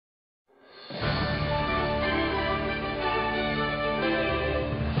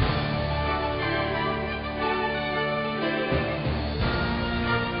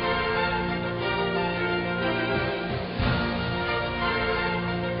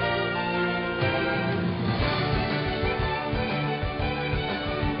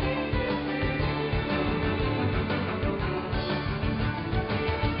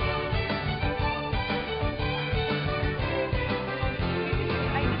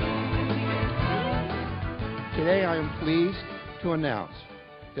Today I am pleased to announce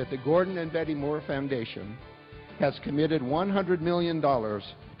that the Gordon and Betty Moore Foundation has committed $100 million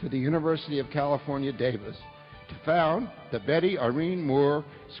to the University of California, Davis to found the Betty Irene Moore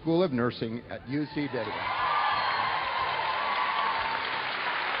School of Nursing at UC Davis.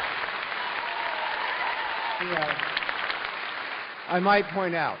 I might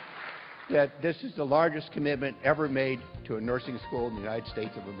point out that this is the largest commitment ever made to a nursing school in the United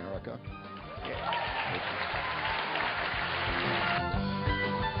States of America.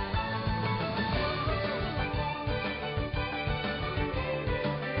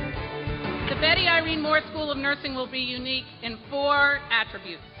 The Betty Irene Moore School of Nursing will be unique in 4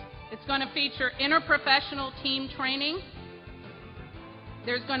 attributes. It's going to feature interprofessional team training.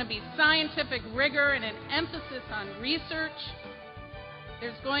 There's going to be scientific rigor and an emphasis on research.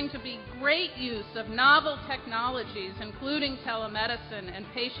 There's going to be great use of novel technologies, including telemedicine and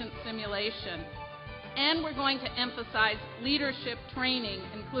patient simulation. And we're going to emphasize leadership training,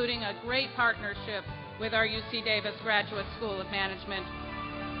 including a great partnership with our UC Davis Graduate School of Management.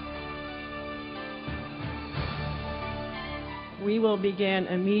 We will begin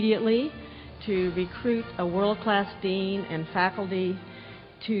immediately to recruit a world-class dean and faculty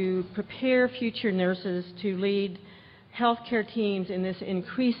to prepare future nurses to lead healthcare teams in this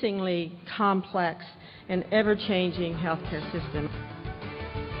increasingly complex and ever-changing healthcare system.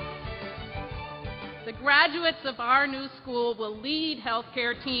 The graduates of our new school will lead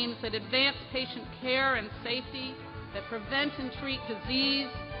healthcare teams that advance patient care and safety, that prevent and treat disease,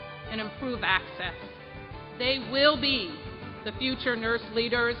 and improve access. They will be the future nurse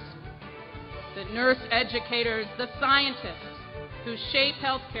leaders, the nurse educators, the scientists who shape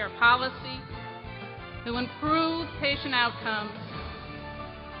healthcare policy, who improve patient outcomes,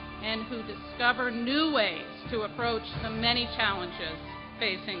 and who discover new ways to approach the many challenges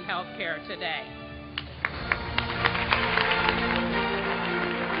facing healthcare today.